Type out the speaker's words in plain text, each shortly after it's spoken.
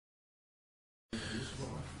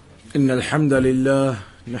إن الحمد لله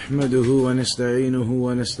نحمده ونستعينه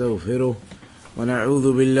ونستغفره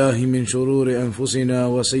ونعوذ بالله من شرور أنفسنا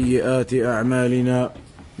وسيئات أعمالنا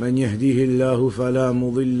من يهديه الله فلا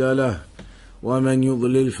مضل له ومن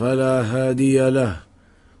يضلل فلا هادي له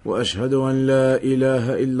وأشهد أن لا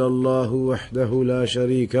إله إلا الله وحده لا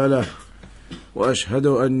شريك له وأشهد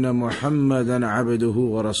أن محمدا عبده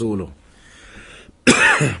ورسوله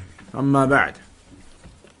أما بعد.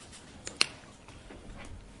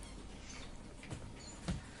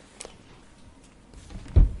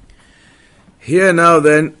 Here now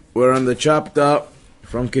then, we're on the chapter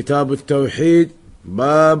from Kitab Tawheed,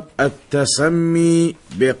 Bab At-Tasammi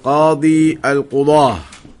Biqadi Al-Qudah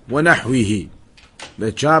wa Nahwihi.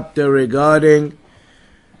 The chapter regarding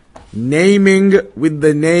naming with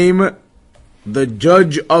the name the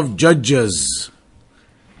judge of judges,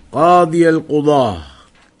 Qadi Al-Qudah,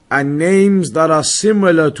 and names that are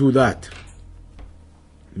similar to that.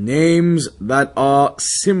 Names that are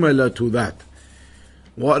similar to that.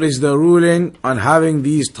 What is the ruling on having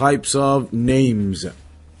these types of names?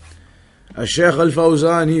 Shaykh Salih al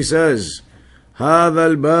Fawzaan, he says, هذا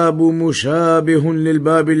الباب مشابه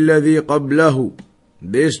للباب الذي قبله.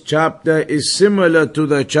 This chapter is similar to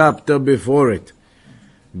the chapter before it.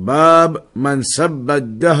 باب من سب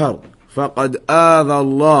الدهر فقد آذى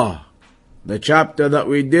الله. The chapter that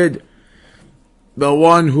we did, the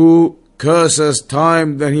one who curses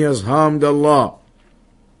time, then he has harmed Allah.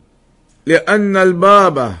 لأن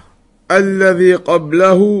الباب الذي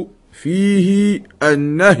قبله فيه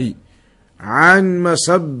النهي عن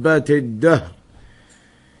مسبة الدهر.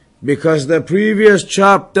 Because the previous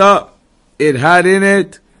chapter, it had in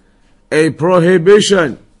it a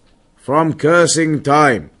prohibition from cursing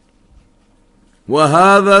time.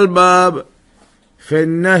 وهذا الباب في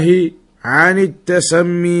النهي عن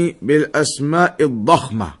التسمي بالأسماء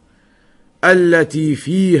الضخمة التي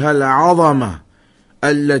فيها العظمة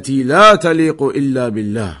التي لا تليق إلا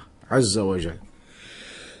بالله عز وجل.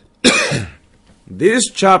 This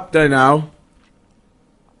chapter now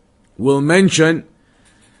will mention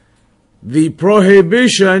the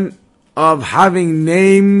prohibition of having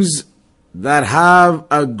names that have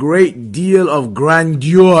a great deal of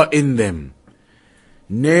grandeur in them.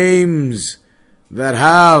 Names that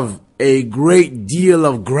have a great deal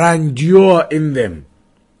of grandeur in them.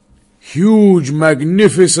 Huge,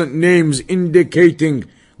 magnificent names indicating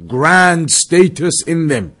grand status in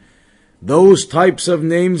them. Those types of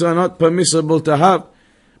names are not permissible to have,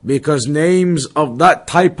 because names of that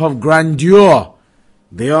type of grandeur,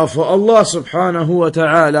 they are for Allah subhanahu wa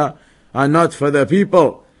ta'ala and not for the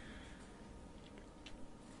people.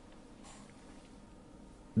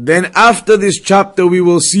 Then after this chapter we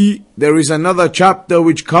will see there is another chapter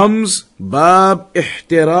which comes, Bab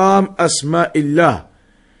Ihtiram Asma'illah.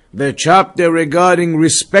 The chapter regarding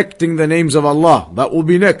respecting the names of Allah. That will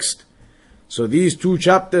be next. So these two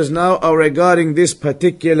chapters now are regarding this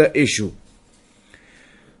particular issue.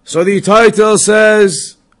 So the title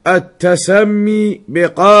says, At-Tasammi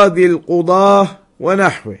Biqadi Al-Qudah wa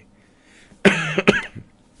Nahwi.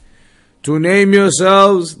 To name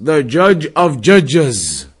yourselves the judge of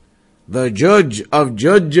judges. The judge of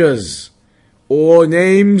judges. Or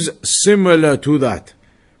names similar to that.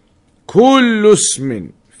 كل اسم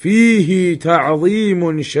فيه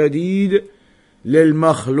تعظيم شديد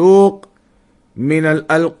للمخلوق من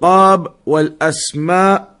الألقاب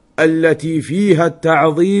والأسماء التي فيها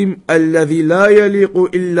التعظيم الذي لا يليق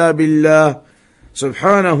إلا بالله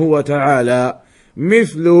سبحانه وتعالى،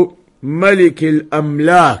 مثل ملك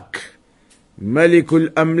الأملاك، ملك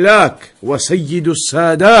الأملاك وسيد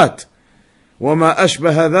السادات، وما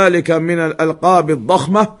أشبه ذلك من الألقاب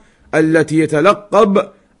الضخمة التي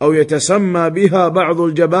يتلقب أو يتسمى بها بعض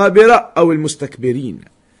الجبابرة أو المستكبرين.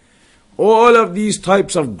 All of these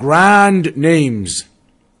types of grand names,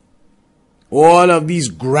 all of these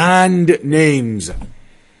grand names,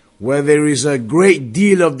 where there is a great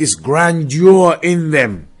deal of this grandeur in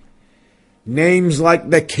them. Names like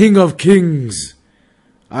the King of Kings,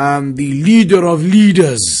 and the Leader of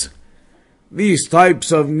Leaders. These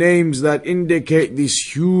types of names that indicate this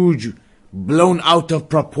huge, blown out of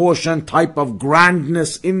proportion type of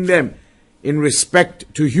grandness in them in respect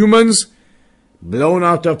to humans, blown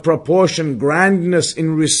out of proportion grandness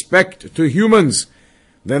in respect to humans,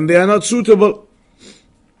 then they are not suitable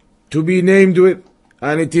to be named with.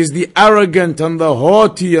 And it is the arrogant and the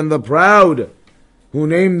haughty and the proud who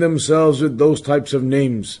name themselves with those types of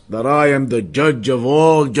names, that I am the judge of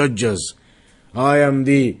all judges, I am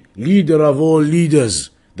the leader of all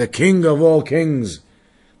leaders, the king of all kings.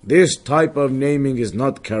 This type of naming is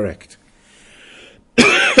not correct.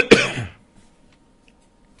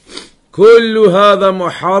 كل هذا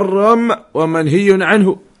محرم ومنهي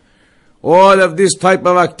عنه. All of this type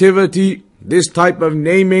of activity, this type of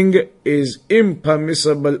naming is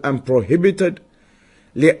impermissible and prohibited.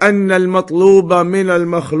 لأن المطلوب من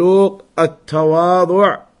المخلوق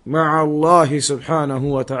التواضع مع الله سبحانه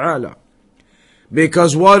وتعالى.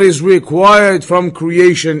 Because what is required from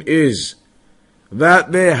creation is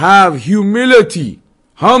that they have humility,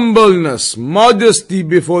 humbleness, modesty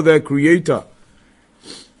before their Creator.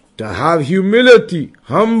 To have humility,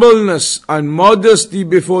 humbleness, and modesty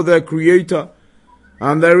before their Creator.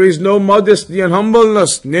 And there is no modesty and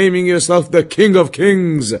humbleness naming yourself the King of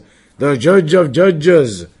Kings, the Judge of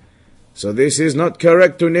Judges. So this is not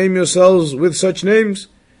correct to name yourselves with such names.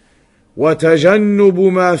 وَتَجَنُّبُ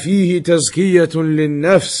مَا فِيهِ تَزْكِيَّةٌ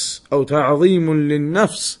لِلنَّفْسِ أو تعظيم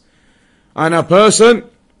للنفس. And a person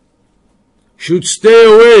should stay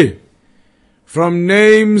away from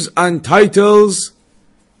names and titles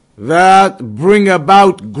that bring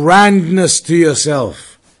about grandness to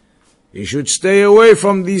yourself. You should stay away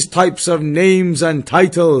from these types of names and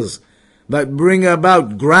titles that bring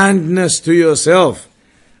about grandness to yourself,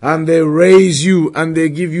 and they raise you and they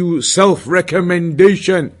give you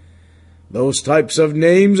self-recommendation. Those types of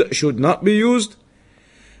names should not be used.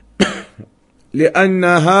 لأن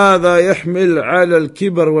هذا يحمل على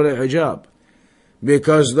الكبر والإعجاب.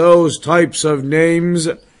 Because those types of names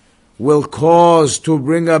will cause to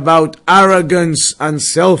bring about arrogance and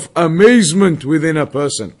self-amazement within a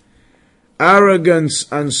person. Arrogance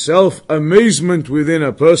and self-amazement within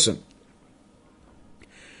a person.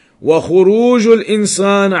 وخروج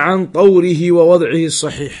الإنسان عن طوره ووضعه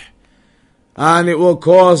الصحيح. And it will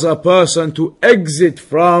cause a person to exit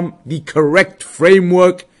from the correct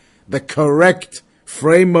framework, the correct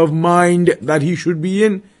frame of mind that he should be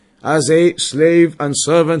in as a slave and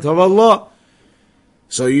servant of Allah.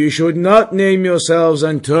 So you should not name yourselves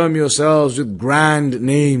and term yourselves with grand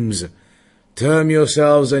names. Term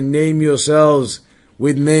yourselves and name yourselves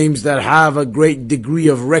with names that have a great degree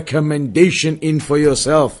of recommendation in for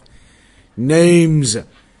yourself. Names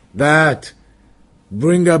that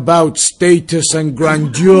bring about status and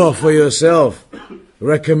grandeur for yourself.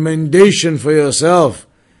 Recommendation for yourself.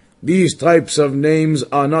 These types of names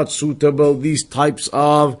are not suitable. These types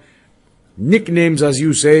of nicknames, as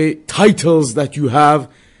you say, titles that you have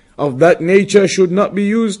of that nature should not be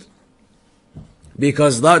used.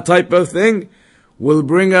 Because that type of thing will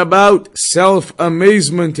bring about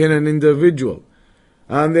self-amazement in an individual.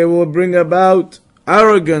 And they will bring about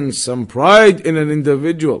arrogance and pride in an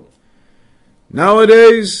individual.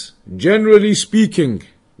 Nowadays, generally speaking,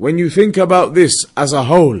 when you think about this as a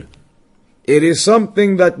whole, it is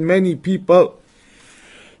something that many people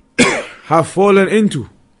have fallen into.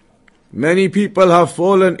 Many people have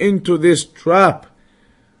fallen into this trap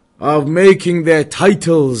of making their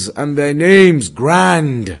titles and their names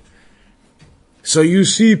grand. So you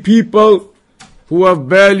see people who have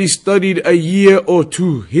barely studied a year or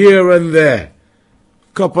two here and there.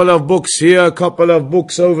 Couple of books here, couple of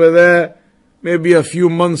books over there, maybe a few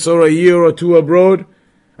months or a year or two abroad,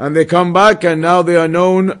 and they come back and now they are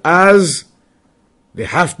known as, they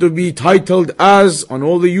have to be titled as, on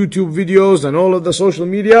all the YouTube videos and all of the social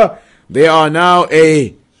media, they are now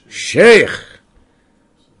a sheikh.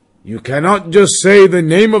 You cannot just say the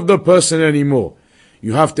name of the person anymore.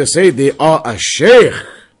 You have to say they are a sheikh.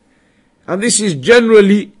 And this is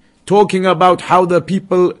generally talking about how the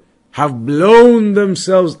people have blown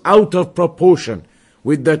themselves out of proportion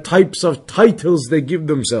with the types of titles they give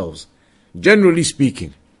themselves. Generally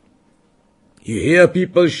speaking. You hear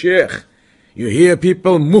people sheikh. You hear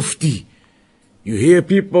people mufti. You hear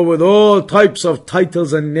people with all types of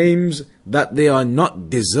titles and names that they are not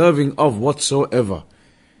deserving of whatsoever.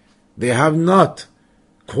 They have not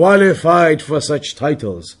qualified for such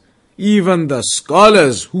titles. Even the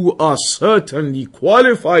scholars who are certainly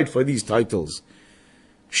qualified for these titles,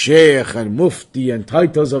 sheikh and mufti and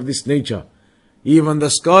titles of this nature, even the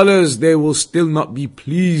scholars, they will still not be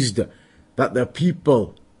pleased that the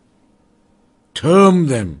people term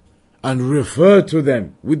them and refer to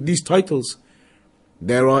them with these titles.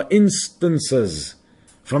 There are instances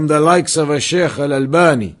from the likes of a Shaykh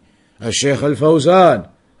al-Albani, a Shaykh al Fawzaan,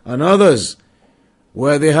 and others,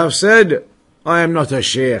 where they have said, I am not a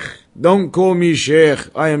sheikh. Don't call me sheikh.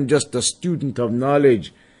 I am just a student of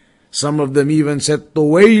knowledge. Some of them even said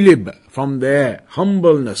Tawheed from their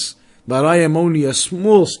humbleness, that I am only a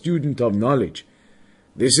small student of knowledge.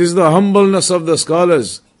 This is the humbleness of the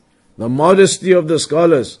scholars, the modesty of the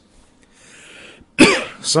scholars.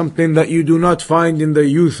 Something that you do not find in the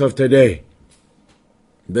youth of today.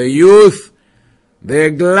 The youth,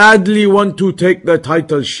 they gladly want to take the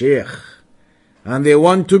title sheikh. and they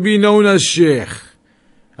want to be known as Shaykh.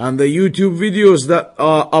 And the YouTube videos that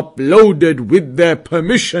are uploaded with their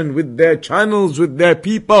permission, with their channels, with their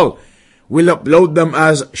people, will upload them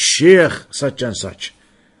as Shaykh such and such.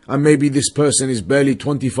 And maybe this person is barely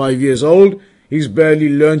 25 years old, he's barely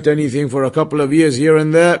learnt anything for a couple of years here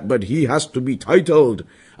and there, but he has to be titled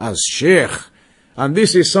as Shaykh. And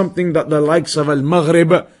this is something that the likes of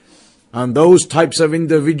Al-Maghrib and those types of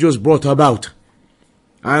individuals brought about.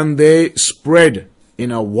 And they spread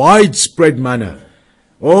in a widespread manner.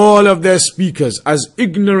 All of their speakers, as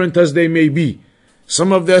ignorant as they may be,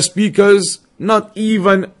 some of their speakers not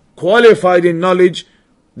even qualified in knowledge,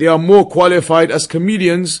 they are more qualified as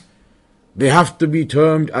comedians, they have to be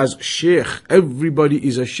termed as Shaykh. Everybody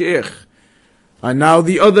is a Shaykh. And now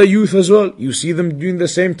the other youth as well, you see them doing the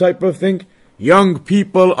same type of thing. Young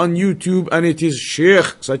people on YouTube, and it is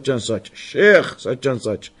Shaykh such and such, Shaykh such and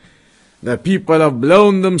such. The people have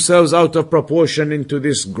blown themselves out of proportion into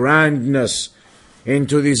this grandness,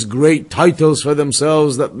 into these great titles for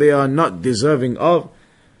themselves that they are not deserving of.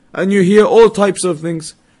 And you hear all types of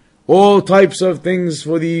things for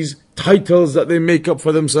these titles that they make up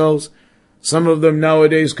for themselves. Some of them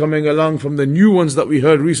nowadays coming along from the new ones that we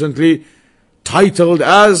heard recently, titled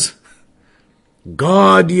as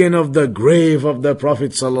Guardian of the Grave of the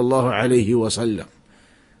Prophet sallallahu alaihi wasallam.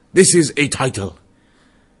 This is a title.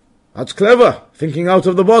 That's clever, thinking out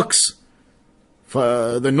of the box.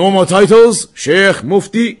 For the normal titles, Shaykh,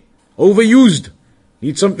 Mufti, overused.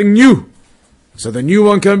 Need something new. So the new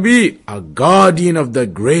one can be a guardian of the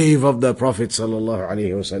grave of the Prophet sallallahu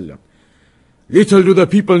alaihi wasallam. Little do the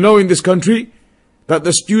people know in this country that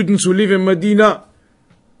the students who live in Medina,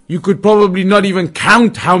 you could probably not even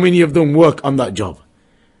count how many of them work on that job.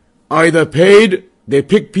 Either paid, they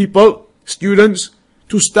pick people, students,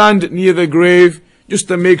 to stand near the grave, just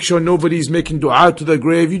to make sure nobody's making dua to the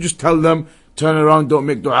grave. You just tell them, turn around, don't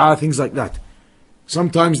make dua, things like that.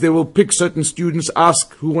 Sometimes they will pick certain students,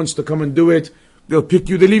 ask who wants to come and do it. They'll pick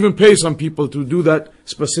you, they'll even pay some people to do that,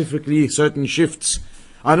 specifically certain shifts.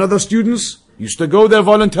 And other students used to go there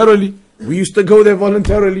voluntarily. We used to go there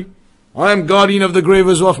voluntarily. I am guardian of the grave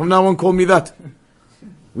as well, from now on call me that.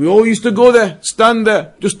 We all used to go there, stand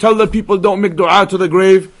there, just tell the people don't make dua to the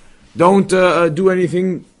grave, don't do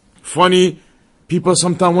anything funny. People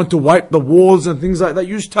sometimes want to wipe the walls and things like that.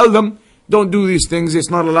 You just tell them, don't do these things, it's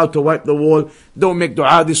not allowed to wipe the wall, don't make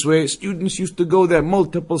dua this way. Students used to go there,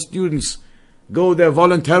 multiple students go there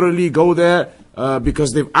voluntarily, go there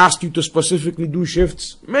because they've asked you to specifically do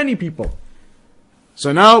shifts. Many people.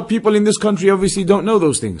 So now people in this country obviously don't know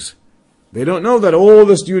those things. They don't know that all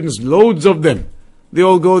the students, loads of them, they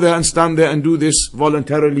all go there and stand there and do this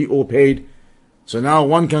voluntarily or paid. So now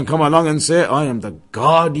one can come along and say, I am the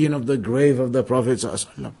guardian of the grave of the Prophet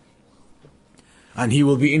ﷺ. And he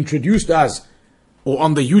will be introduced as, or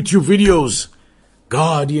on the YouTube videos,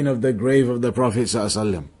 guardian of the grave of the Prophet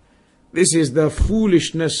ﷺ. This is the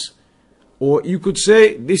foolishness, or you could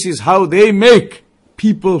say, this is how they make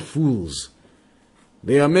people fools.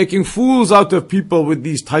 They are making fools out of people with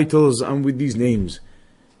these titles and with these names.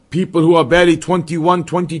 People who are barely 21,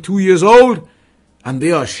 22 years old, and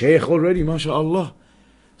they are Shaykh already, mashallah.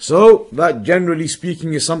 So, that generally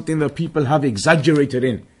speaking is something that people have exaggerated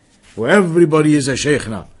in, where everybody is a Shaykh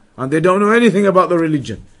now, and they don't know anything about the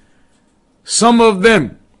religion. Some of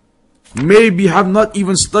them maybe have not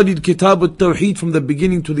even studied Kitab Tawheed from the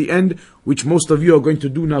beginning to the end, which most of you are going to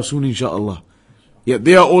do now soon, inshallah. Yet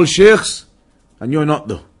they are all Shaykhs, and you're not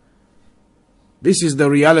though. This is the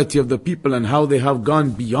reality of the people and how they have gone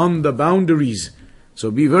beyond the boundaries. So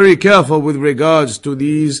be very careful with regards to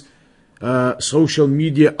these social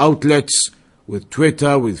media outlets, with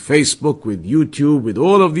Twitter, with Facebook, with YouTube, with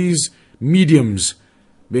all of these mediums,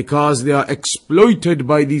 because they are exploited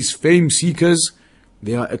by these fame seekers.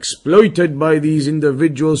 They are exploited by these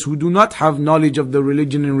individuals who do not have knowledge of the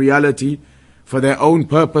religion in reality, for their own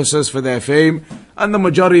purposes, for their fame. And the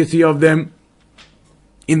majority of them,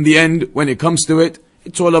 in the end, when it comes to it,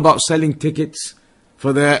 it's all about selling tickets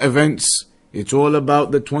for their events. It's all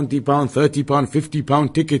about the £20, £30,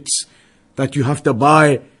 £50 tickets that you have to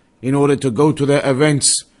buy in order to go to their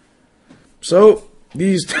events. So,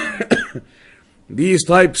 these these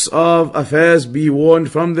types of affairs, be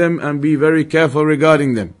warned from them and be very careful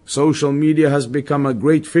regarding them. Social media has become a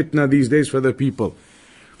great fitna these days for the people.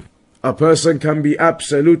 A person can be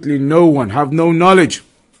absolutely no one, have no knowledge.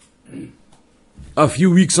 A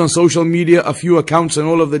few weeks on social media, a few accounts on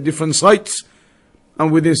all of the different sites,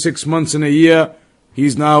 and within 6 months and a year,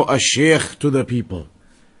 he's now a Shaykh to the people.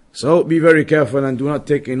 So be very careful and do not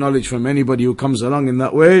take your knowledge from anybody who comes along in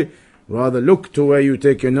that way. Rather look to where you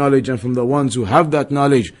take your knowledge and from the ones who have that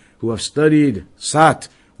knowledge, who have studied, sat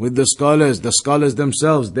with the scholars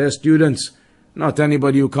themselves, their students, not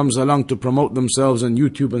anybody who comes along to promote themselves on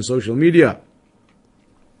YouTube and social media.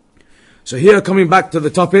 So here, coming back to the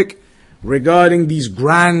topic regarding these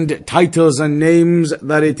grand titles and names,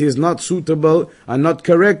 that it is not suitable and not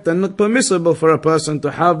correct and not permissible for a person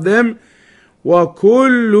to have them.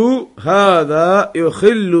 وَكُلُّ هَذَا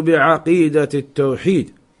يُخِلُّ بِعَقِيدَةِ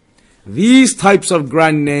التَّوْحِيدِ. These types of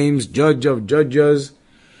grand names, Judge of Judges,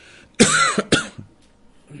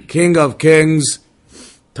 King of Kings,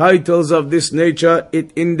 titles of this nature,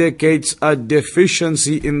 it indicates a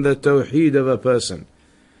deficiency in the Tawheed of a person.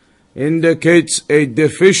 Indicates a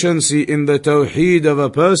deficiency in the Tawheed of a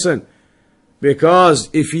person. Because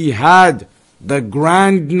if he had the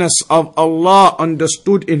grandness of Allah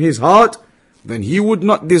understood in his heart, then he would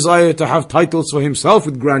not desire to have titles for himself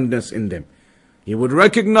with grandness in them. He would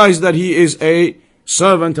recognize that he is a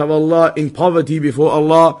servant of Allah in poverty before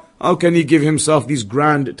Allah. How can he give himself these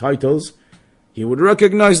grand titles? He would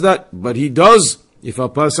recognize that, but he does. If a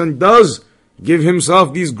person does give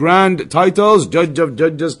himself these grand titles, Judge of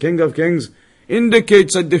Judges, King of Kings,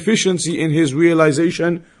 indicates a deficiency in his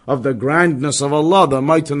realization of the grandness of Allah, the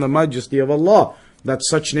might and the majesty of Allah, that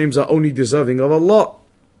such names are only deserving of Allah.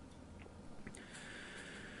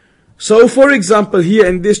 So, for example, here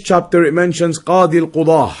in this chapter it mentions Qadi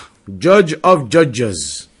al-Qudah, Judge of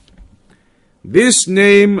Judges. This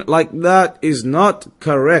name like that is not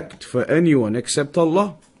correct for anyone except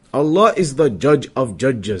Allah. Allah is the Judge of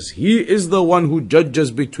Judges. He is the one who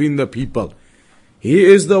judges between the people. He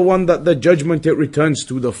is the one that the judgment it returns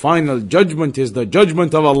to. The final judgment is the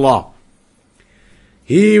judgment of Allah.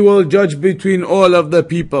 He will judge between all of the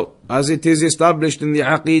people, as it is established in the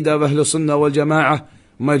Aqidah of Ahlul Sunnah wal Jama'ah,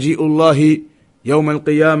 Maji'ullahi Yawm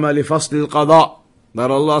al-Qiyamah li fasl al-Qada',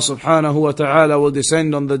 that Allah subhanahu wa ta'ala will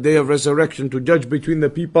descend on the day of resurrection to judge between the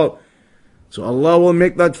people. So Allah will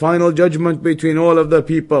make that final judgment between all of the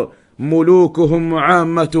people. Mulukuhum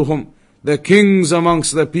mu'ammatuhum, the kings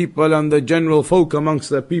amongst the people and the general folk amongst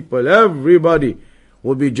the people. Everybody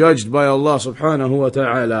will be judged by Allah subhanahu wa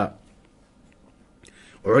ta'ala.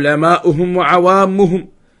 Ulama'uhum wa awamuhum,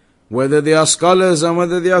 whether they are scholars and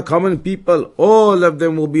whether they are common people, all of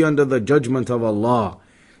them will be under the judgment of Allah.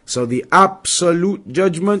 So the absolute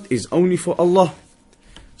judgment is only for Allah.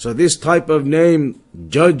 So this type of name,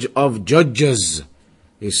 Judge of Judges,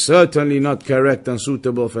 is certainly not correct and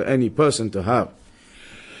suitable for any person to have.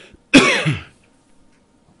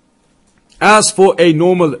 As for a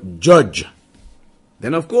normal judge,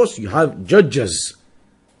 then of course you have judges.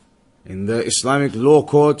 In the Islamic law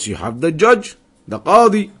courts you have the judge, the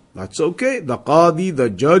Qadi. That's okay. The Qadi, the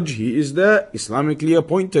judge, he is there, Islamically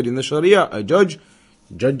appointed in the Sharia. A judge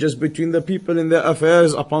judges between the people in their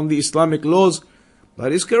affairs upon the Islamic laws.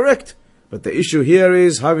 That is correct. But the issue here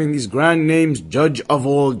is having these grand names, Judge of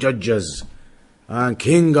all judges and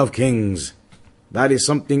King of kings. That is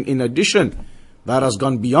something in addition that has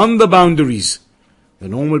gone beyond the boundaries. The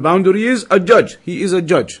normal boundary is a judge. He is a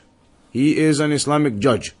judge. He is an Islamic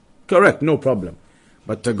judge. Correct, no problem.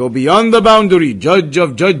 But to go beyond the boundary, Judge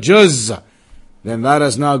of Judges, then that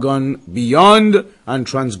has now gone beyond and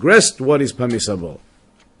transgressed what is permissible.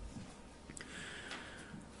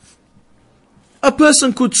 A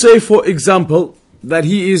person could say, for example, that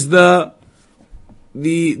he is the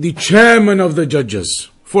chairman of the judges.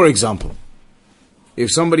 For example, if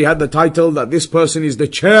somebody had the title that this person is the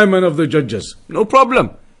chairman of the judges, no problem.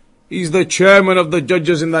 He's the chairman of the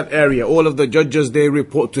judges in that area. All of the judges, they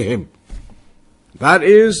report to him. That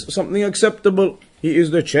is something acceptable. He is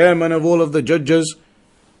the chairman of all of the judges.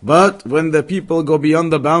 But when the people go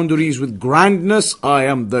beyond the boundaries with grandness, I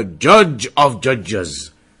am the Judge of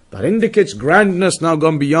Judges. That indicates grandness now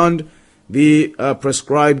gone beyond the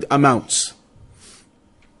prescribed amounts.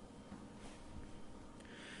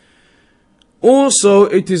 Also,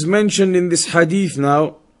 it is mentioned in this hadith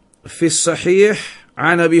now, في الصحيح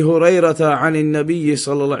عن أبي هريرة عن النبي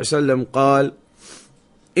صلى الله عليه وسلم قال: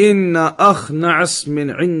 إن أخنع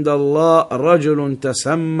اسم عند الله رجل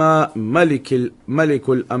تسمى ملك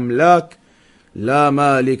الأملاك لا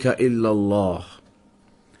مالك إلا الله.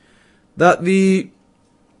 That the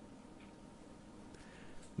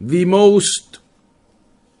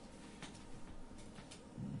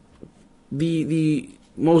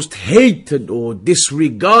most hated or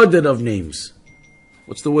disregarded of names.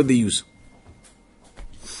 What's the word they use?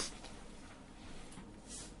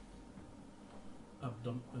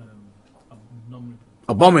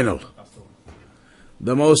 Abominable.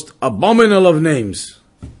 The most abominable of names.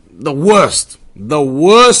 The worst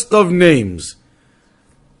of names.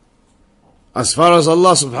 As far as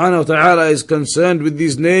Allah subhanahu wa ta'ala is concerned with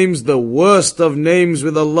these names, the worst of names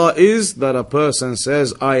with Allah is that a person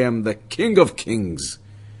says, I am the King of Kings.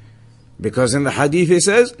 Because in the hadith he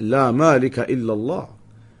says, La malika illallah.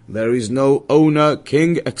 There is no owner,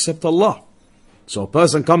 king except Allah. So a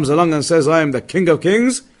person comes along and says, I am the King of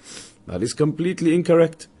Kings. That is completely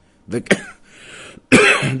incorrect. The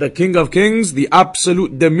King of Kings, the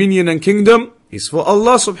absolute dominion and kingdom is for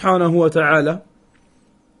Allah subhanahu wa ta'ala.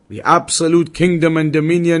 The absolute kingdom and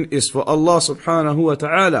dominion is for Allah subhanahu wa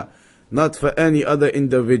ta'ala, not for any other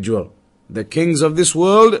individual. The kings of this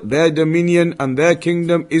world, their dominion and their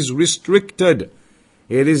kingdom is restricted.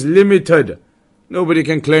 It is limited. Nobody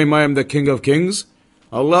can claim I am the King of Kings.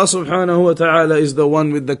 Allah subhanahu wa ta'ala is the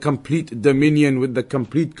one with the complete dominion, with the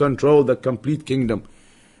complete control, the complete kingdom.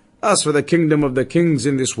 As for the kingdom of the kings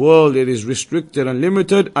in this world, it is restricted and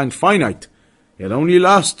limited and finite. It only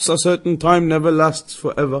lasts a certain time, never lasts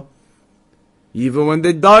forever. Even when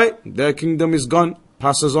they die, their kingdom is gone,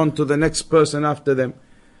 passes on to the next person after them.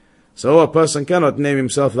 So a person cannot name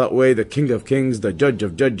himself that way, the King of Kings, the Judge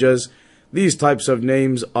of Judges. These types of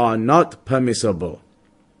names are not permissible.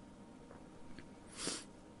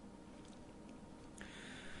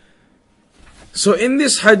 So in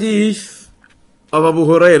this hadith of Abu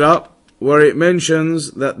Hurraira, where it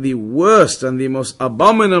mentions that the worst and the most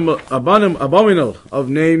abominable of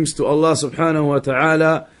names to Allah subhanahu wa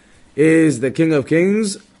ta'ala is the King of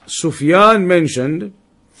Kings, Sufyan mentioned,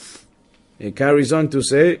 it carries on to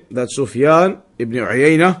say that Sufyan ibn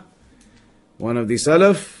Uyayna, one of the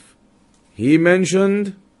Salaf, he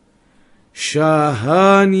mentioned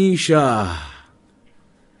Shahani Shah.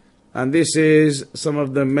 And this is some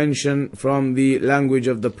of the mention from the language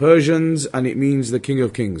of the Persians, and it means the King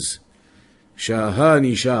of Kings.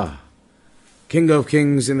 Shahani Shah, King of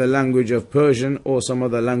Kings in the language of Persian or some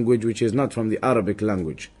other language which is not from the Arabic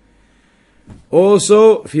language.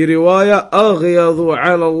 Also, في رواية أغيظ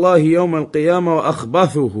على الله يوم القيامة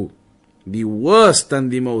وأخبثه, the worst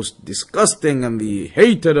and the most disgusting and the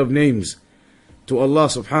hated of names to Allah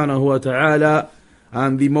subhanahu wa ta'ala,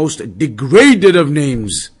 and the most degraded of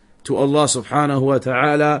names to Allah subhanahu wa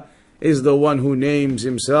ta'ala is the one who names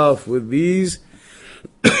himself with these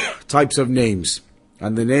types of names,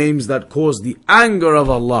 and the names that cause the anger of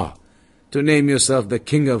Allah, to name yourself the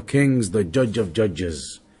King of Kings, the Judge of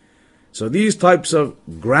Judges. So these types of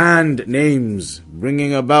grand names,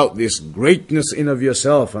 bringing about this greatness in of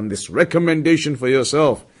yourself and this recommendation for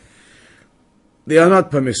yourself, they are not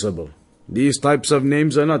permissible. These types of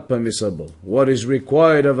names are not permissible. What is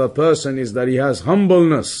required of a person is that he has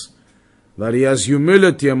humbleness, that he has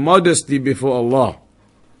humility and modesty before Allah.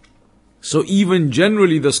 So even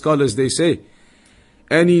generally the scholars, they say,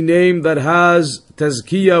 any name that has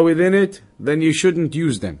tazkiyah within it, then you shouldn't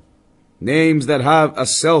use them. Names that have a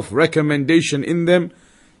self-recommendation in them,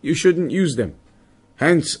 you shouldn't use them.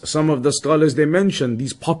 Hence, some of the scholars, they mention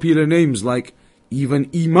these popular names like even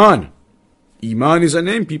Imām. Imām is a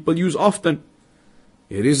name people use often.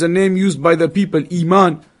 It is a name used by the people,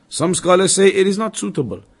 Imām. Some scholars say it is not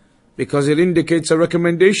suitable because it indicates a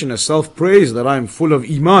recommendation, a self-praise, that I am full of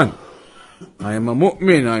Imām. I am a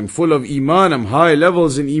mu'min, I am full of Iman, I'm high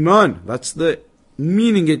levels in Iman. That's the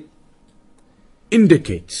meaning it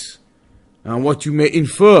indicates, and what you may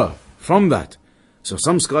infer from that. So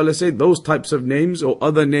some scholars say those types of names or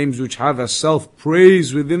other names which have a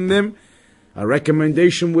self-praise within them, a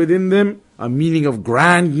recommendation within them, a meaning of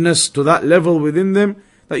grandness to that level within them,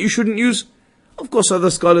 that you shouldn't use. Of course other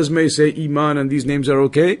scholars may say Iman and these names are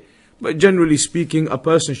okay, but generally speaking, a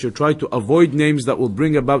person should try to avoid names that will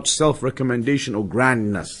bring about self-recommendation or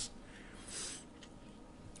grandness.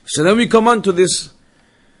 So then we come on to this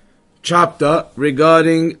chapter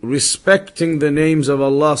regarding respecting the names of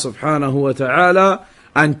Allah subhanahu wa ta'ala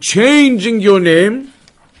and changing your name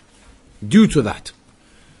due to that.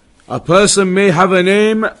 A person may have a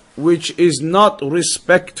name which is not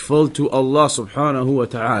respectful to Allah subhanahu wa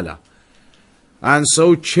ta'ala, and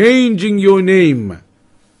so changing your name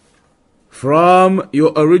from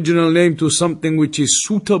your original name to something which is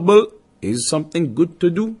suitable is something good to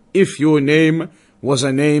do, if your name was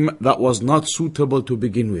a name that was not suitable to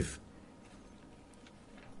begin with.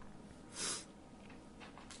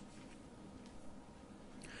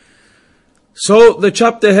 So the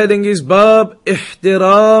chapter heading is Bab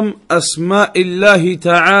Ihtiram Asma'illahi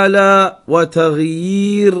Ta'ala wa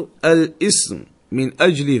Taghyir al-Ism min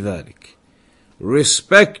ajli dhalik.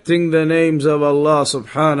 Respecting the names of Allah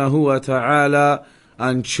subhanahu wa ta'ala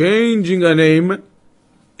and changing a name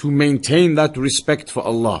to maintain that respect for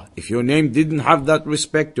Allah. If your name didn't have that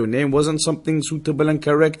respect, your name wasn't something suitable and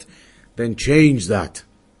correct, then change that,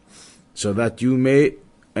 so that you may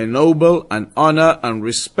ennoble and honor and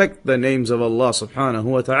respect the names of Allah subhanahu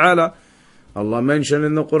wa ta'ala. Allah mentioned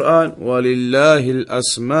in the Quran, وَلِلَّهِ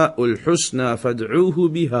الْأَسْمَاءُ الْحُسْنَى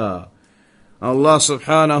فَادْعُوهُ بِهَا. Allah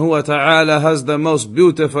subhanahu wa ta'ala has the most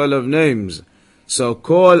beautiful of names, so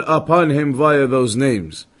call upon Him via those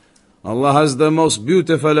names. Allah has the most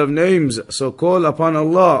beautiful of names, so call upon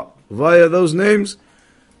Allah via those names.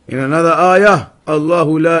 In another ayah,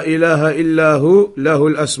 Allahu la ilaha illahu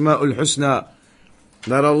lahul asma'ul husna.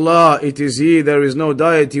 That Allah, it is He, there is no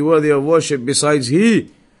deity worthy of worship besides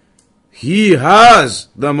He. He has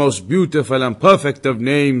the most beautiful and perfect of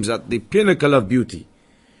names at the pinnacle of beauty.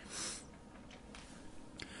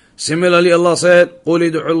 Similarly, Allah said,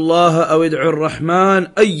 قُلِ ادْعُوا اللَّهَ أَوْ ادْعُوا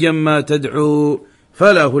الرَّحْمَنَ أَيًّمَّا تَدْعُوا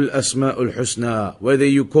فَلَهُ الْأَسْمَاءُ الْحُسْنَى. Whether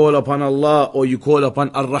you call upon Allah or you call upon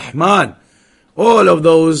Ar-Rahman, all of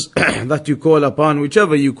those that you call upon,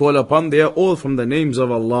 whichever you call upon, they are all from the names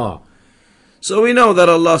of Allah. So we know that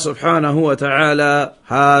Allah subhanahu wa ta'ala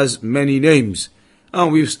has many names.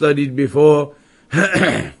 And we've studied before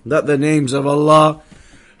that the names of Allah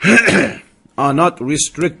are not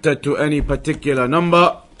restricted to any particular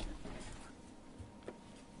number.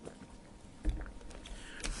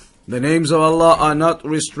 The names of Allah are not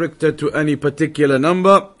restricted to any particular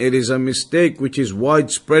number. It is a mistake which is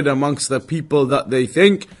widespread amongst the people that they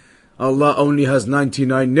think Allah only has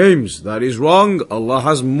 99 names. That is wrong. Allah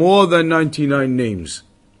has more than 99 names.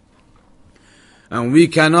 And we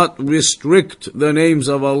cannot restrict the names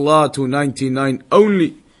of Allah to 99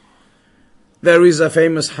 only. There is a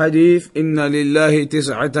famous hadith, إِنَّ لِلَّهِ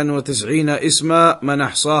تِسْعَةً وَتِسْعِينَ إِسْمًا مَنْ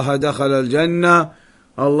أَحْصَاهَا دَخَلَ الْجَنَّةِ.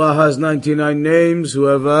 Allah has 99 names.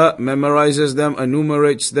 Whoever memorizes them,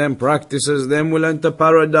 enumerates them, practices them will enter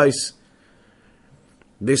paradise.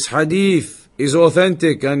 This hadith is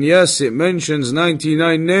authentic, and yes, it mentions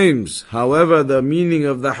 99 names. However, the meaning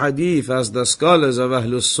of the hadith, as the scholars of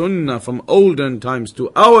Ahlus Sunnah from olden times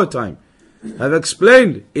to our time have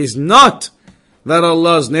explained, is not that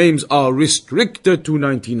Allah's names are restricted to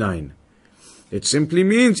 99. It simply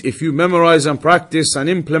means if you memorize and practice and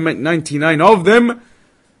implement 99 of them,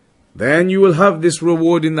 then you will have this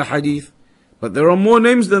reward in the hadith. But there are more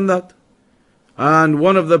names than that. And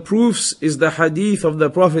one of the proofs is the hadith of the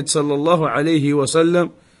Prophet sallallahu alaihi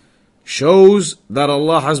wasallam shows that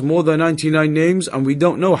Allah has more than 99 names, and we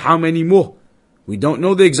don't know how many more. We don't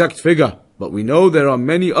know the exact figure, but we know there are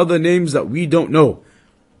many other names that we don't know.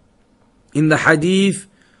 In the hadith,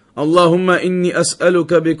 اللهم إني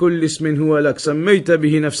أسألك بكل اسم هو لك سميت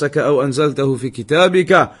به نفسك أو أنزلته في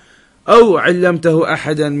كتابك أو علمته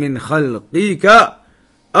أحدا من خلقك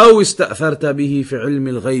أو استأثرت به في علم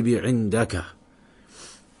الغيب عندك.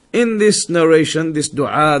 In this narration, this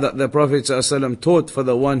dua that the Prophet ﷺ taught for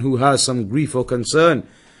the one who has some grief or concern,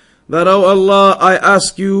 that, O Allah, I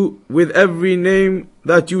ask you with every name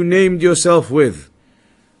that you named yourself with,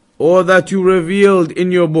 or that you revealed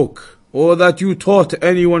in your book, or that you taught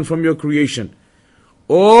anyone from your creation,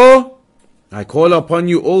 or I call upon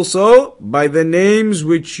you also by the names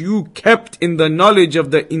which you kept in the knowledge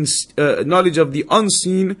of the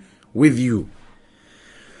unseen with you.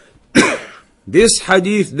 This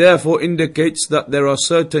hadith therefore indicates that there are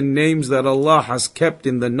certain names that Allah has kept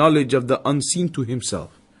in the knowledge of the unseen to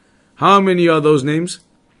Himself. How many are those names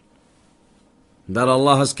that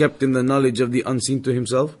Allah has kept in the knowledge of the unseen to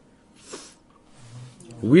Himself?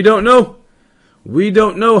 We don't know. We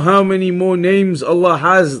don't know how many more names Allah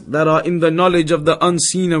has that are in the knowledge of the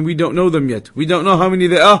unseen, and we don't know them yet. We don't know how many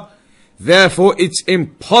there are. Therefore, it's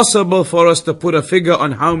impossible for us to put a figure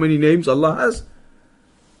on how many names Allah has.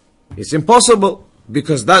 It's impossible,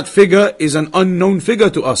 because that figure is an unknown figure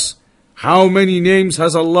to us. How many names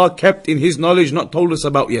has Allah kept in His knowledge, not told us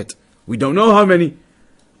about yet? We don't know how many.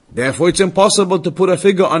 Therefore, it's impossible to put a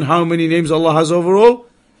figure on how many names Allah has overall.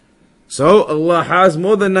 So, Allah has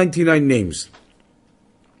more than 99 names.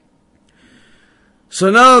 So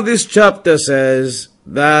now this chapter says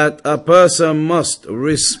that a person must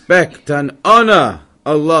respect and honor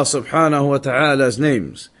Allah subhanahu wa ta'ala's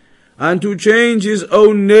names, and to change his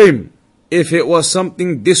own name if it was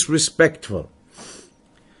something disrespectful.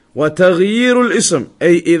 وتغيير الاسم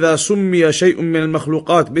أي إذا سمي شيء من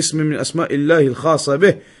المخلوقات باسم من أسماء الله الخاصة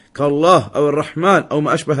به كالله أو الرحمن أو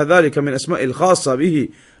ما أشبه ذلك من أسماء الخاصة به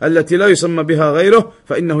التي لا يسمى بها غيره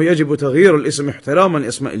فإنه يجب تغيير الاسم احتراما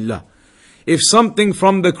لأسماء الله. If something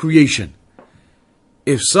from the creation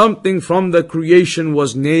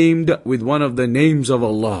was named with one of the names of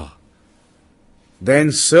Allah,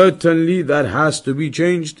 then certainly that has to be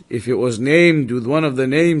changed. If it was named with one of the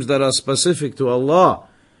names that are specific to Allah,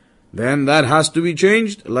 then that has to be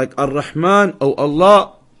changed, like Ar-Rahman, O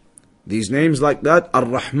Allah. These names like that,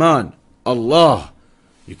 Ar-Rahman, Allah,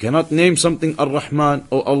 You cannot name something Ar-Rahman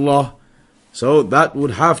or Allah. So that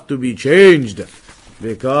would have to be changed,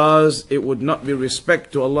 because it would not be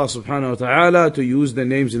respect to Allah subhanahu wa ta'ala to use the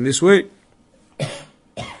names in this way.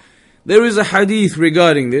 There is a hadith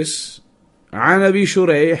regarding this. عن أبي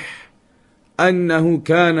شريح أنه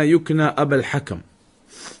كان يكنى أبا الحكم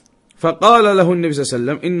فقال له النبي صلى الله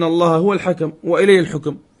عليه وسلم إن الله هو الحكم وإليه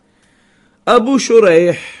الحكم. Abu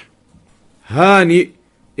Shuraih, Hani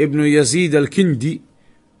ibn Yazid al-Kindi,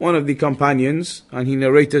 one of the companions, and he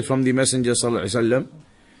narrated from the Messenger sallallahu alaihi wasallam.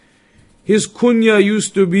 His kunya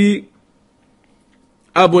used to be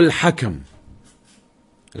Abu al-Hakam.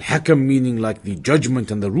 Al-Hakam meaning like the judgment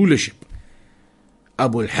and the rulership.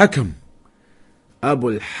 Abu al-Hakam.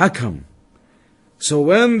 Abu al-Hakam. So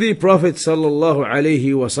when the Prophet sallallahu alaihi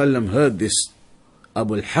wasallam heard this,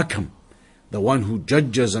 Abu al-Hakam, the one who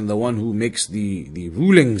judges and the one who makes the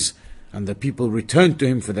rulings, and the people return to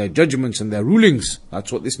him for their judgments and their rulings.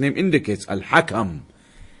 That's what this name indicates, Al-Hakam.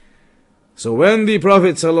 So when the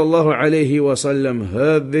Prophet sallallahu alaihi wasallam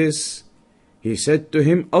heard this, he said to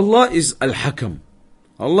him, Allah is Al-Hakam.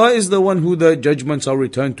 Allah is the one who the judgments are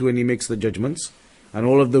returned to, and he makes the judgments, and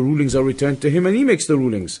all of the rulings are returned to him, and he makes the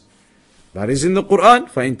rulings. That is in the Quran.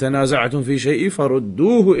 فَإِن تَنَازَعْتُمْ فِي شَيْءٍ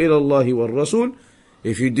فَرُدُّوهُ إِلَى اللَّهِ وَالرَّسُولِ.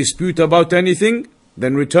 If you dispute about anything,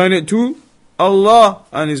 then return it to Allah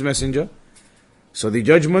and His Messenger. So the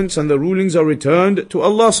judgments and the rulings are returned to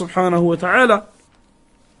Allah subhanahu wa ta'ala.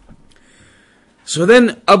 So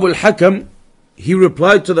then Abu al-Hakam, he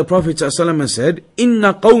replied to the Prophet ﷺ and said,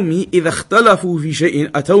 إِنَّ قَوْمِي إِذَا اخْتَلَفُوا فِي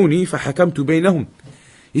شَيْءٍ أَتَوْنِي فَحَكَمْتُ بَيْنَهُمْ.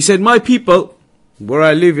 He said, my people, where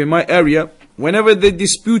I live in my area, whenever they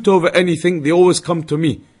dispute over anything, they always come to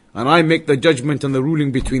me, and I make the judgment and the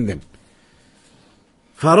ruling between them.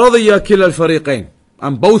 فَرَضِيَ كِلَا الْفَرِيقَيْنِ.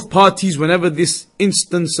 And both parties, whenever these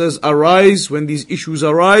instances arise, when these issues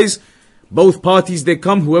arise, both parties they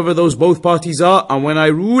come, whoever those both parties are, and when I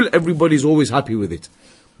rule, everybody's always happy with it.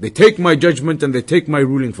 They take my judgment and they take my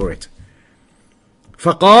ruling for it.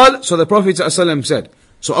 فَقَالَ. So the Prophet ﷺ said,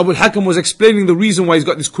 so Abu al-Hakam was explaining the reason why he's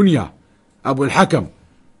got this kunya. Abu al-Hakam,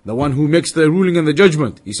 the one who makes the ruling and the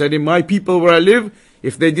judgment. He said, in my people where I live,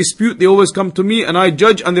 if they dispute, they always come to me and I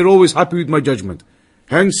judge, and they're always happy with my judgment.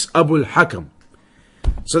 Hence Abu al-Hakam.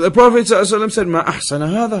 So the Prophet ﷺ said, Ma ahsana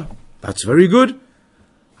hadha. That's very good.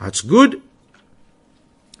 That's good.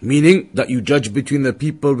 Meaning that you judge between the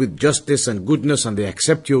people with justice and goodness, and they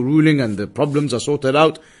accept your ruling and the problems are sorted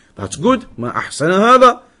out. That's good. Ma ahsana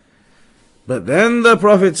hadha. But then the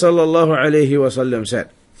Prophet ﷺ said,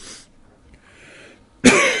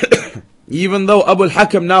 even though Abu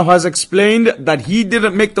al-Hakam now has explained that he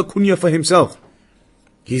didn't make the kunya for himself.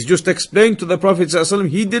 He's just explained to the Prophet ﷺ,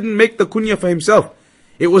 he didn't make the kunya for himself.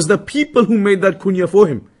 It was the people who made that kunya for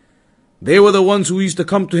him. They were the ones who used to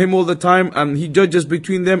come to him all the time, and he judges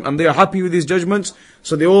between them, and they are happy with his judgments.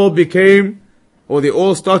 So they all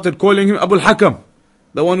started calling him Abu al-Hakam,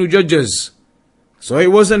 the one who judges. So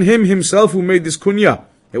it wasn't him himself who made this kunya.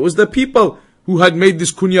 It was the people who had made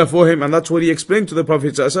this kunya for him, and that's what he explained to the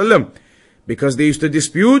Prophet ﷺ. Because they used to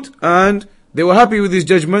dispute, and they were happy with his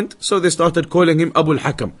judgment, so they started calling him Abu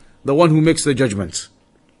al-Hakam, the one who makes the judgments.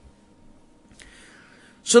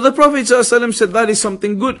 So the Prophet ﷺ said, that is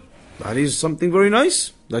something good. That is something very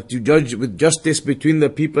nice, that you judge with justice between the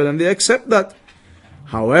people and they accept that.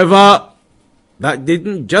 However, that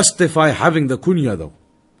didn't justify having the kunya though.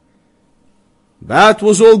 That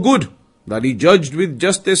was all good, that he judged with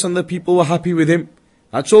justice and the people were happy with him.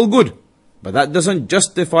 That's all good. But that doesn't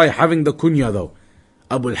justify having the kunya though.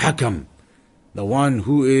 Abu al-Hakam, the one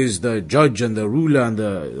who is the judge and the ruler and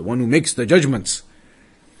the one who makes the judgments.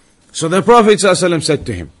 So the Prophet ﷺ said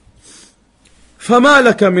to him, فَمَا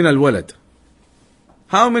لَكَ مِنَ الْوَلَدِ.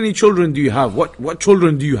 How many children do you have? What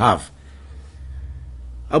children do you have?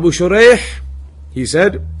 Abu Shuraih, he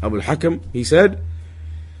said, Abu al-Hakam, he said,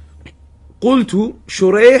 قُلْتُ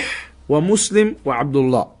شُرَيْح وَمُسْلِمْ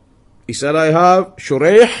وَعَبْدُاللَّهِ. He said, I have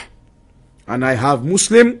Shuraih, and I have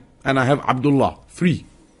Muslim, and I have Abdullah. Three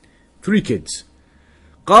kids.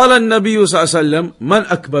 قال النبي صلى الله عليه وسلم من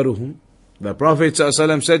أكبرهم. The Prophet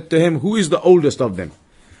ﷺ said to him, who is the oldest of them?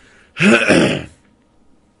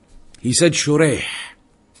 He said, Shuraih.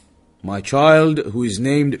 My child who is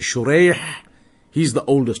named Shuraih, he's the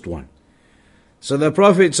oldest one. So the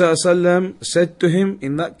Prophet ﷺ said to him,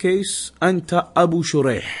 in that case, Anta Abu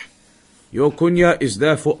Shuraih. Your kunya is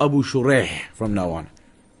therefore Abu Shuraih from now on.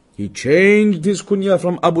 He changed his kunya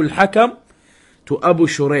from Abu al-Hakam to Abu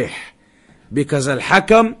Shuraih. Because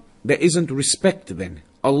al-Hakam, there isn't respect then.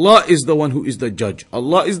 Allah is the one who is the judge.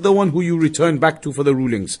 Allah is the one who you return back to for the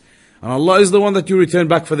rulings. And Allah is the one that you return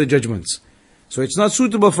back for the judgments. So it's not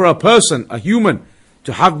suitable for a person, a human,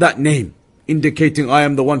 to have that name, indicating I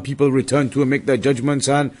am the one people return to and make their judgments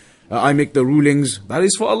and I make the rulings. That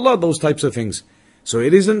is for Allah, those types of things. So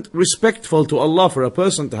it isn't respectful to Allah for a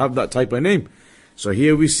person to have that type of name. So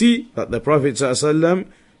here we see that the Prophet ﷺ,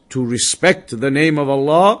 to respect the name of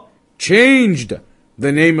Allah, changed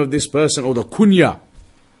the name of this person, or the kunya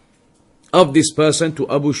of this person, to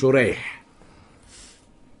Abu Shuraih.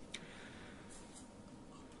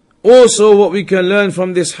 Also, what we can learn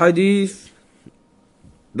from this hadith,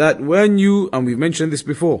 that when you, and we've mentioned this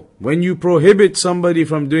before, when you prohibit somebody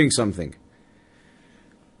from doing something,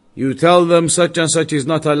 you tell them such and such is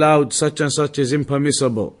not allowed, such and such is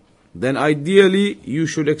impermissible, then ideally you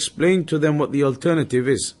should explain to them what the alternative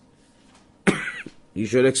is. You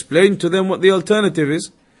should explain to them what the alternative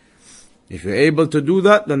is. If you're able to do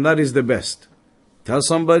that, then that is the best. Tell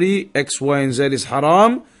somebody X, Y, and Z is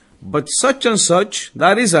haram, but such and such,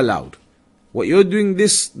 that is allowed. What you're doing,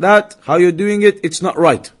 this, that, how you're doing it, it's not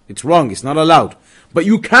right. It's wrong, it's not allowed. But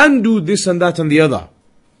you can do this and that and the other.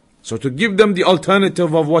 So to give them the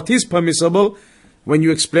alternative of what is permissible, when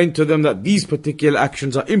you explain to them that these particular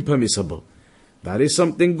actions are impermissible, that is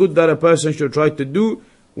something good that a person should try to do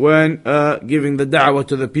when giving the da'wah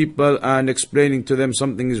to the people and explaining to them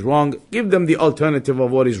something is wrong. Give them the alternative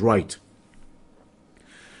of what is right.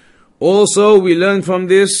 Also, we learn from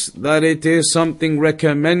this that it is something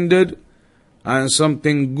recommended and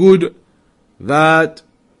something good that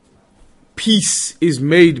peace is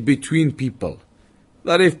made between people.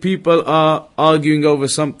 That if people are arguing over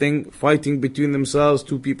something, fighting between themselves,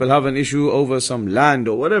 two people have an issue over some land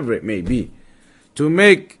or whatever it may be, to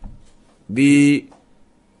make the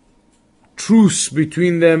truce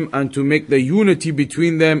between them and to make the unity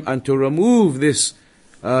between them and to remove this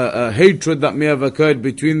hatred that may have occurred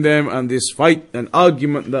between them and this fight and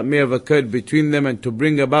argument that may have occurred between them, and to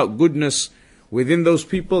bring about goodness within those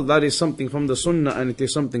people, that is something from the Sunnah, and it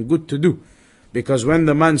is something good to do. Because when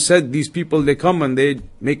the man said, these people, they come and they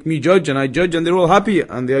make me judge and I judge and they're all happy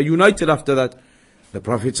and they are united after that, the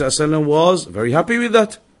Prophet ﷺ was very happy with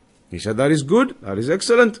that. He said, that is good, that is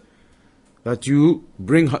excellent, that you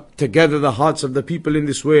bring together the hearts of the people in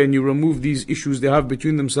this way and you remove these issues they have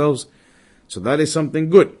between themselves. So that is something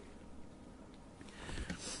good.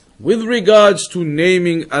 With regards to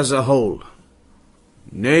naming as a whole,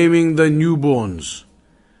 naming the newborns,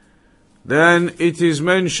 then it is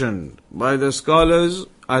mentioned by the scholars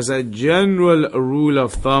as a general rule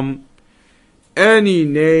of thumb, any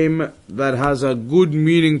name that has a good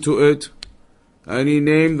meaning to it, any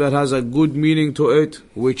name that has a good meaning to it,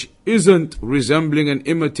 which isn't resembling and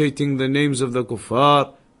imitating the names of the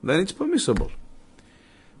kuffar, then it's permissible.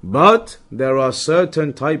 But there are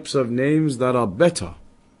certain types of names that are better.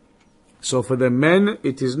 So for the men,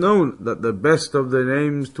 it is known that the best of the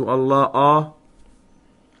names to Allah are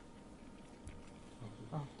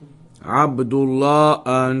Abdullah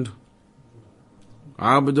and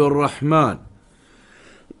Abdul Rahman.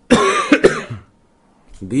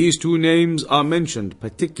 These two names are mentioned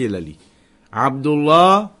particularly,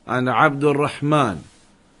 Abdullah and Abdul Rahman.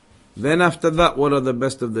 Then after that, what are the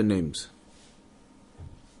best of the names?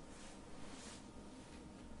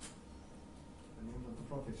 The names of the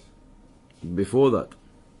prophets. Before that,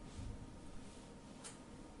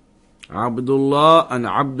 Abdullah and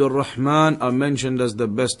Abdul Rahman are mentioned as the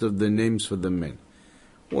best of the names for the men.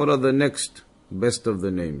 What are the next best of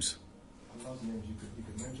the names? Allah's names, you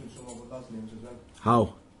could mention some of Allah's names as well.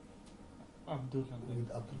 How? Abdul.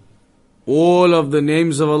 All of the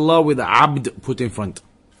names of Allah with Abd put in front.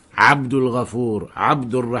 Abdul Ghafoor,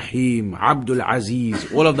 Abdul Rahim, Abdul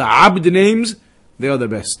Aziz. All of the Abd names, they are the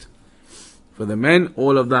best. For the men,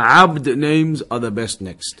 all of the Abd names are the best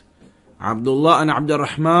next. Abdullah and Abdul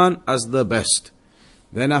Rahman as the best.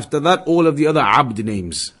 Then after that, all of the other Abd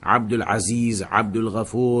names. Abdul Aziz, Abdul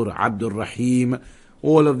Ghafoor, Abdul Rahim.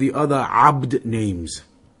 All of the other Abd names.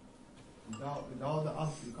 Without the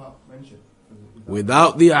Abd, you can't mention.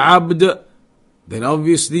 Without the Abd, then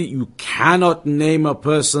obviously you cannot name a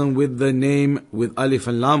person with the name with Alif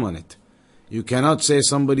and Lam on it. You cannot say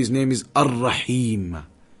somebody's name is Ar-Rahim.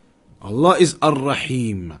 Allah is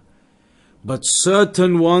Ar-Rahim. But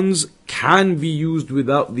certain ones can be used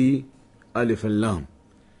without the Alif and Lam.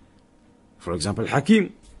 For example,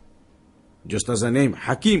 Hakim, just as a name,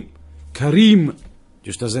 Hakim. Kareem,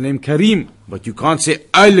 just as a name, Kareem. But you can't say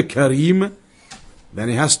Al-Kareem. Then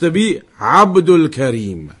it has to be Abdul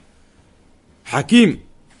Kareem. Hakim,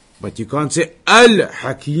 but you can't say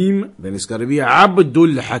Al-Hakim. Then it's got to be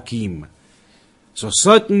Abdul Hakim. So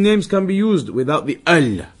certain names can be used without the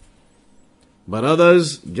Al. But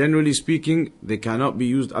others, generally speaking, they cannot be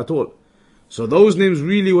used at all. So those names,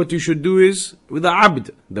 really what you should do is with the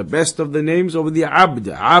abd, the best of the names, or with the abd,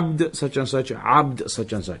 abd such and such, abd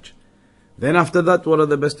such and such. Then after that, what are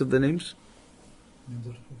the best of the names?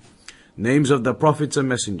 Names of the prophets and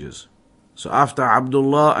messengers. So after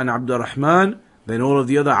Abdullah and Abdurrahman, then all of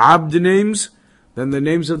the other abd names, then the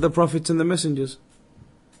names of the prophets and the messengers.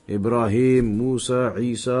 Ibrahim, Musa,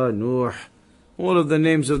 Isa, Nuh, all of the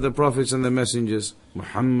names of the prophets and the messengers.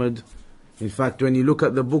 Muhammad. In fact, when you look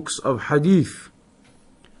at the books of hadith,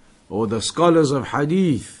 or the scholars of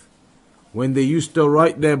hadith, when they used to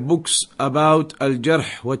write their books about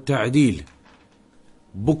al-jarh wa ta'dil,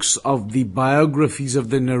 books of the biographies of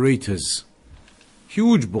the narrators,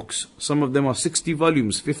 huge books, some of them are 60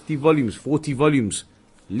 volumes, 50 volumes, 40 volumes,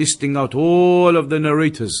 listing out all of the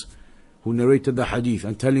narrators who narrated the hadith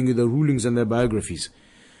and telling you the rulings and their biographies.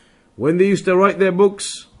 When they used to write their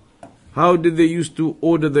books, how did they used to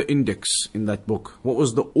order the index in that book? What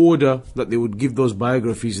was the order that they would give those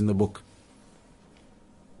biographies in the book?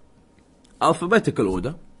 Alphabetical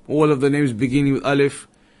order. All of the names beginning with alif,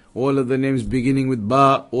 all of the names beginning with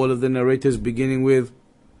ba, all of the narrators beginning with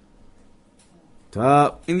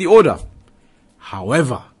ta, in the order.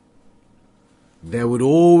 However, there would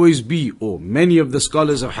always be, or many of the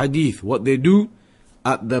scholars of hadith, what they do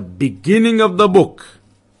at the beginning of the book,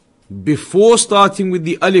 before starting with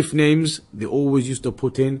the alif names, they always used to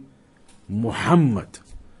put in Muhammad.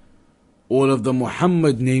 All of the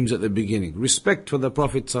Muhammad names at the beginning. Respect for the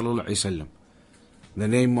Prophet sallallahu alaihi wasallam. The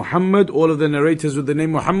name Muhammad, all of the narrators with the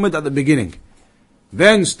name Muhammad at the beginning.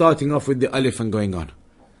 Then starting off with the alif and going on.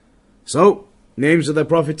 So, names of the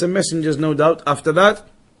prophets and messengers, no doubt. After that,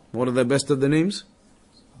 what are the best of the names?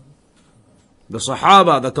 The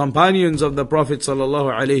Sahaba, the companions of the Prophet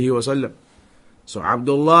sallallahu alaihi wasallam. So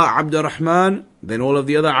Abdullah, Abdurrahman, then all of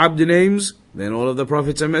the other abd names, then all of the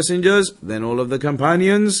prophets and messengers, then all of the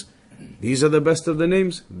companions. These are the best of the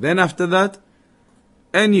names. Then after that,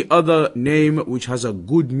 any other name which has a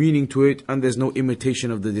good meaning to it and there's no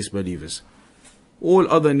imitation of the disbelievers. All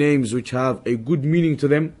other names which have a good meaning to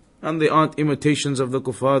them and they aren't imitations of the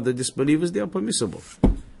kuffar, the disbelievers, they are permissible.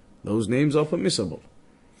 Those names are permissible.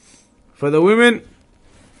 For the women,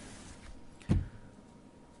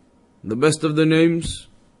 the best of the names,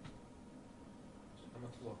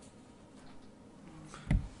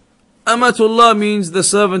 Amatullah means the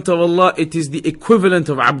servant of Allah. It is the equivalent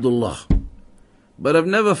of Abdullah. But I've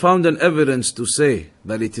never found an evidence to say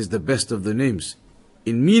that it is the best of the names.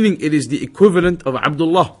 In meaning, it is the equivalent of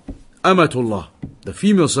Abdullah, Amatullah, the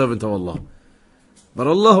female servant of Allah. But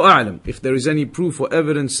Allahu A'lam, if there is any proof or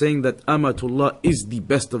evidence saying that Amatullah is the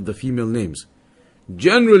best of the female names.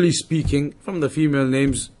 Generally speaking, from the female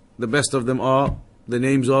names, the best of them are the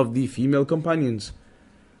names of the female companions.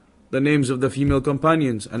 The names of the female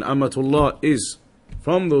companions. And Amatullah is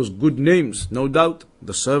from those good names, no doubt.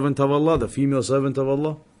 The servant of Allah, the female servant of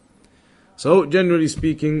Allah. So, generally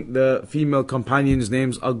speaking, the female companions'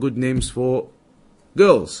 names are good names for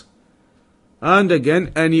girls. And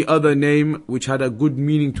again, any other name which had a good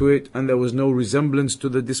meaning to it and there was no resemblance to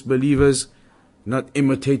the disbelievers, not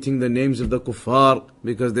imitating the names of the kuffar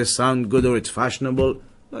because they sound good or it's fashionable,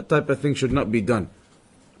 that type of thing should not be done.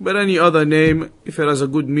 But any other name, if it has a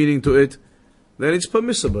good meaning to it, then it's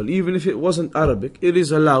permissible. Even if it wasn't Arabic, it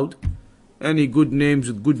is allowed. Any good names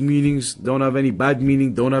with good meanings, don't have any bad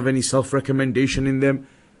meaning, don't have any self-recommendation in them,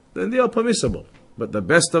 then they are permissible. But the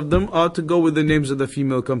best of them are to go with the names of the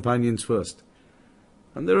female companions first.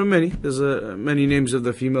 And there are many. There's many names of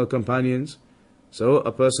the female companions. So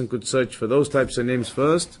a person could search for those types of names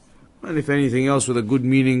first. And if anything else with a good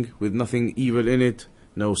meaning, with nothing evil in it,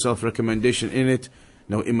 no self-recommendation in it,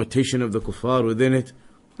 no imitation of the kuffar within it,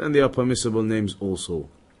 then they are permissible names also.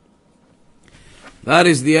 That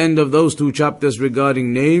is the end of those two chapters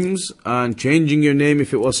regarding names and changing your name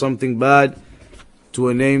if it was something bad to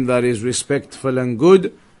a name that is respectful and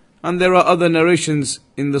good. And there are other narrations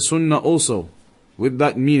in the Sunnah also with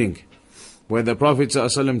that meaning, where the Prophet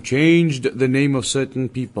ﷺ changed the name of certain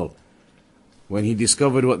people. When he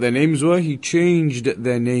discovered what their names were, he changed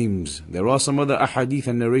their names. There are some other ahadith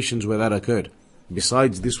and narrations where that occurred,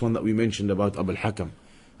 besides this one that we mentioned about Abu al-Hakam,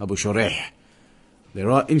 Abu Shuraih. There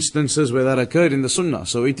are instances where that occurred in the Sunnah.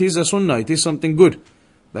 So it is a Sunnah, it is something good,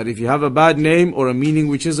 that if you have a bad name or a meaning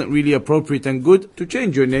which isn't really appropriate and good, to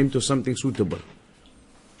change your name to something suitable.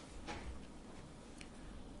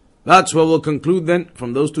 That's where we'll conclude then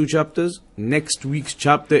from those two chapters. Next week's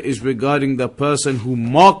chapter is regarding the person who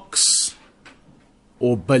mocks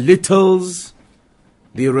or belittles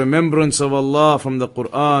the remembrance of Allah from the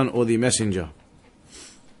Quran or the Messenger.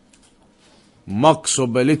 Mocks or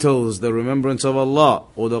belittles the remembrance of Allah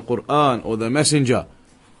or the Quran or the Messenger.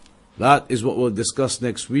 That is what we'll discuss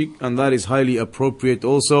next week, and that is highly appropriate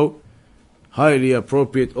also. Highly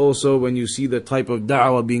appropriate also when you see the type of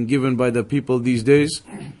da'wah being given by the people these days.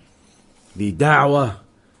 The da'wah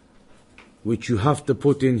which you have to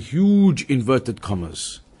put in huge inverted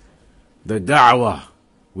commas. The da'wah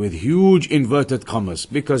with huge inverted commas,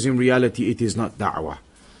 because in reality it is not da'wah.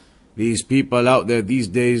 These people out there these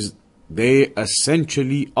days, they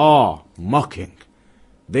essentially are mocking.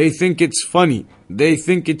 They think it's funny. They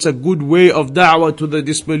think it's a good way of da'wah to the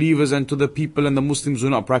disbelievers and to the people and the Muslims who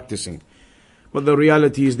are not practicing. But the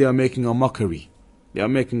reality is they are making a mockery. They are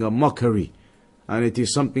making a mockery. And it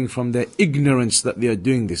is something from their ignorance that they are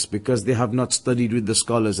doing this, because they have not studied with the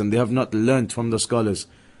scholars and they have not learnt from the scholars.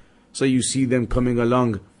 So you see them coming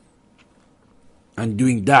along and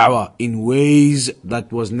doing da'wah in ways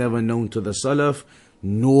that was never known to the Salaf,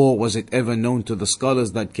 nor was it ever known to the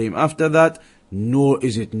scholars that came after that, nor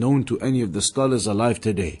is it known to any of the scholars alive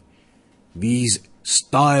today. These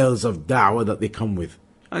styles of da'wah that they come with.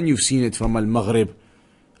 And you've seen it from Al-Maghrib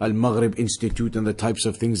Institute and the types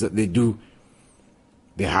of things that they do.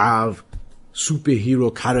 They have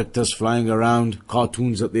superhero characters flying around,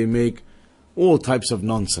 cartoons that they make, all types of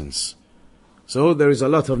nonsense. So there is a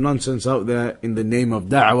lot of nonsense out there in the name of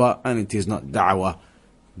da'wah, and it is not da'wah.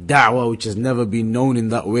 Da'wah which has never been known in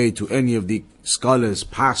that way to any of the scholars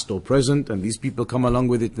past or present, and these people come along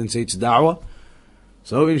with it and say it's da'wah.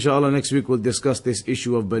 So inshallah next week we'll discuss this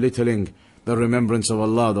issue of belittling the remembrance of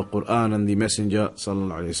Allah, the Quran and the Messenger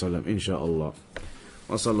sallallahu alayhi wa sallam, inshallah.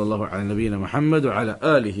 Wa sallallahu ala nabiyyina Muhammad wa ala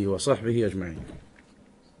alihi wa sahbihi ajma'in.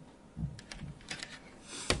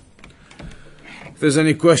 If there's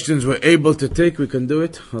any questions we're able to take, we can do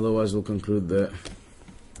it. Otherwise we'll conclude there. Is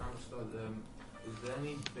there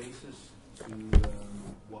any basis to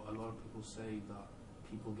what a lot of people say, that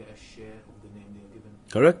people get a share of the name they are given?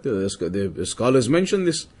 Correct. The scholars mention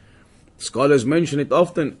this. Scholars mention it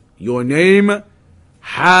often. Your name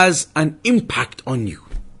has an impact on you.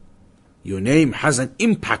 Your name has an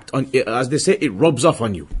impact on, as they say, it rubs off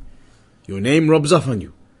on you. Your name rubs off on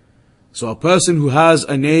you. So a person who has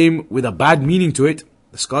a name with a bad meaning to it,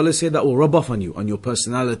 the scholars say that will rub off on you, on your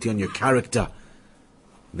personality, on your character.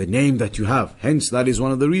 The name that you have. Hence, that is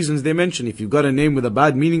one of the reasons they mention, if you've got a name with a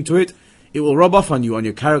bad meaning to it, it will rub off on you, on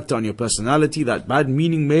your character, on your personality. That bad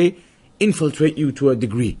meaning may infiltrate you to a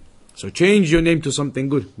degree. So change your name to something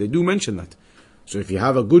good. They do mention that. So if you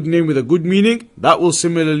have a good name with a good meaning, that will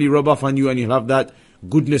similarly rub off on you, and you'll have that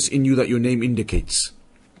goodness in you that your name indicates.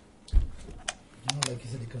 You know, like you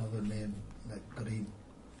said, you can have a name like Kareem.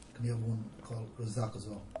 Can you have one called Razak as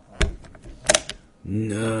well?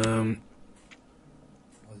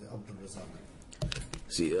 Or is it Abdul Razak?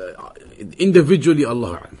 See, individually,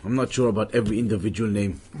 Allah, I'm not sure about every individual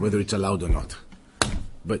name, whether it's allowed or not.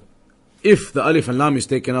 But if the alif and lam is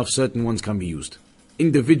taken off, certain ones can be used.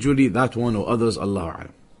 Individually, that one or others, Allah,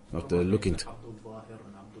 have to look into.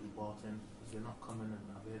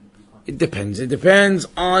 It depends. It depends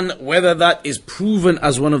on whether that is proven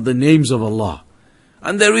as one of the names of Allah.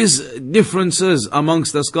 And there is differences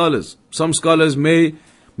amongst the scholars. Some scholars may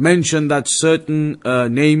mention that certain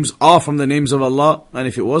names are from the names of Allah, and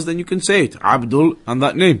if it was, then you can say it, Abdul, and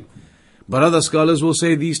that name. But other scholars will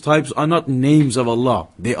say these types are not names of Allah.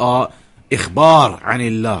 They are ikhbar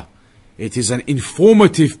anillah. It is an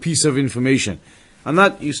informative piece of information. And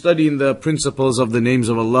that you study in the principles of the names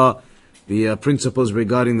of Allah, the principles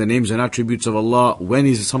regarding the names and attributes of Allah. When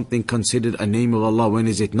is something considered a name of Allah, when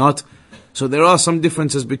is it not? So there are some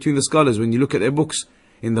differences between the scholars. When you look at their books,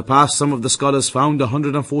 in the past, some of the scholars found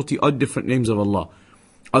 140 odd different names of Allah.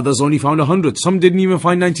 Others only found 100. Some didn't even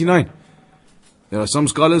find 99. There are some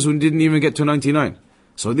scholars who didn't even get to 99.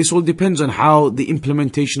 So this all depends on how the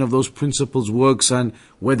implementation of those principles works, and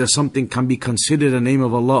whether something can be considered a name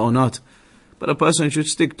of Allah or not. But a person should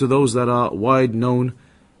stick to those that are wide known,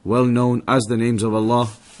 well known as the names of Allah.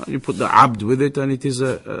 And you put the Abd with it, and it is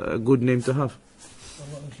a good name to have.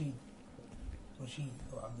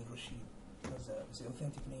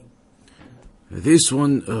 This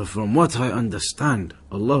one, from what I understand,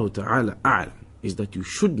 Allah Ta'ala A'lam, is that you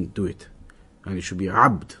shouldn't do it. And it should be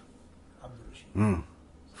Abd.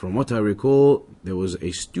 From what I recall, there was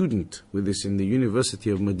a student with this in the University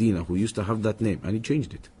of Medina who used to have that name, and he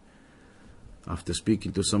changed it after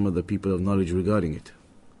speaking to some of the people of knowledge regarding it.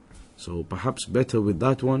 So perhaps better with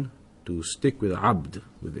that one to stick with Abd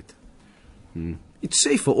with it. It's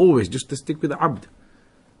safer always just to stick with Abd.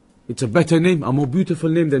 It's a better name, a more beautiful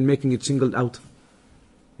name than making it singled out.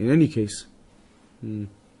 In any case. If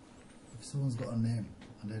someone's got a name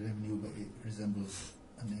and they never knew but it resembles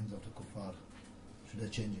a name of the kuffar, should I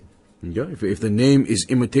change it? Yeah, if the name is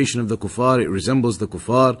imitation of the kuffar, it resembles the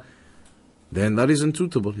kuffar, then that isn't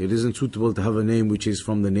suitable. It isn't suitable to have a name which is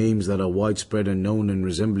from the names that are widespread and known and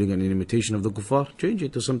resembling and in imitation of the kuffar. Change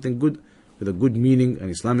it to something good, with a good meaning, an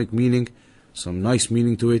Islamic meaning, some nice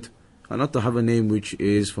meaning to it, and not to have a name which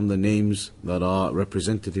is from the names that are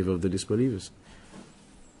representative of the disbelievers.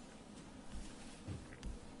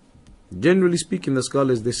 Generally speaking, the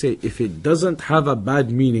scholars, they say, if it doesn't have a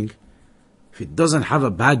bad meaning, if it doesn't have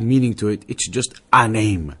a bad meaning to it, it's just a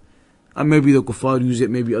name. And maybe the kuffar use it,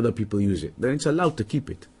 maybe other people use it. Then it's allowed to keep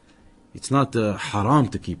it. It's not haram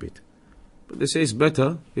to keep it. But they say it's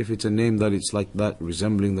better if it's a name that it's like that,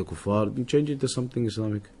 resembling the kuffar, then change it to something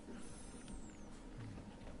Islamic.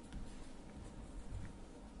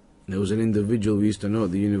 There was an individual we used to know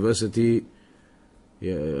at the university,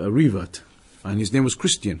 a revert, and his name was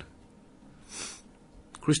Christian.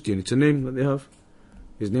 Christian, it's a name that they have.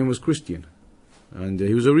 His name was Christian. And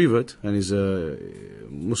he was a revert, and his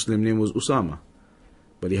Muslim name was Usama.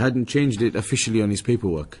 But he hadn't changed it officially on his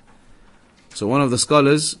paperwork. So one of the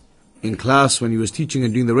scholars in class, when he was teaching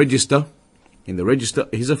and doing the register, in the register,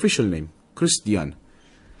 his official name, Christian.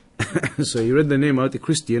 So he read the name out,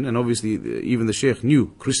 Christian, and obviously even the Shaykh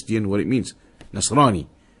knew Christian, what it means. Nasrani,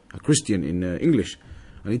 a Christian in English.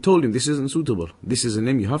 And he told him, this isn't suitable. This is a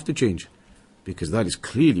name you have to change. Because that is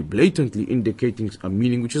clearly, blatantly indicating a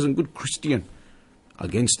meaning which isn't good. Christian,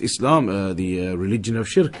 against Islam, the religion of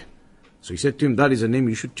shirk. So he said to him, that is a name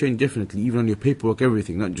you should change definitely, even on your paperwork,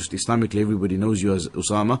 everything. Not just Islamically, everybody knows you as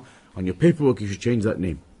Usama. On your paperwork, you should change that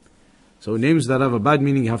name. So names that have a bad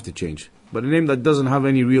meaning, you have to change. But a name that doesn't have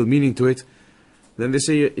any real meaning to it, then they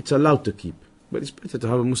say it's allowed to keep. But it's better to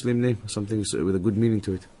have a Muslim name, something with a good meaning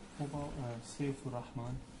to it. What about Sayyid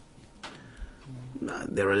Rahman? Nah,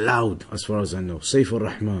 they're allowed, as far as I know. Sayf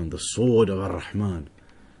al-Rahman, the sword of ar-Rahman.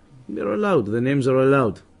 They're allowed, the names are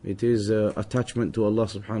allowed. It is attachment to Allah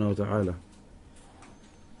subhanahu wa ta'ala.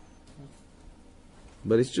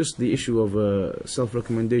 But it's just the issue of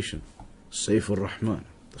self-recommendation. Sayf al-Rahman,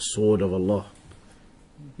 the sword of Allah.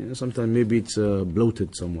 You know, sometimes maybe it's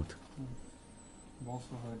bloated somewhat. I've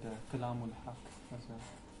also heard Kalam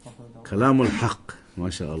al-Haq. Kalam al-Haq,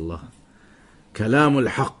 mashaAllah. Kalam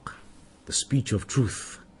al-Haq, the speech of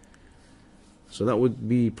truth. So that would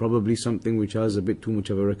be probably something which has a bit too much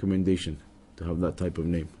of a recommendation to have that type of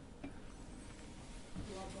name.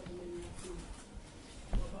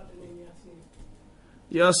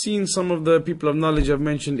 Yasin, some of the people of knowledge have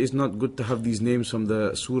mentioned, is not good to have these names from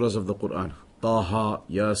the surahs of the Quran. Taha,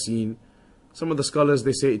 Yasin. Some of the scholars,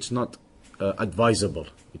 they say it's not advisable.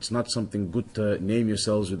 It's not something good to name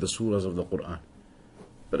yourselves with the surahs of the Quran.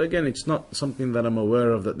 But again, it's not something that I'm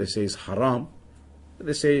aware of that they say is haram. But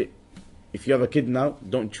they say, if you have a kid now,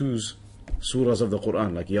 don't choose surahs of the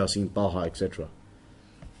Quran like Yasin, Taha, etc.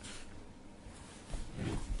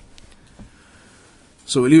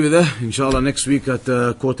 So we'll leave it there. Inshallah, next week at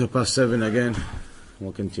 7:15 again,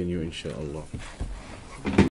 we'll continue, inshallah.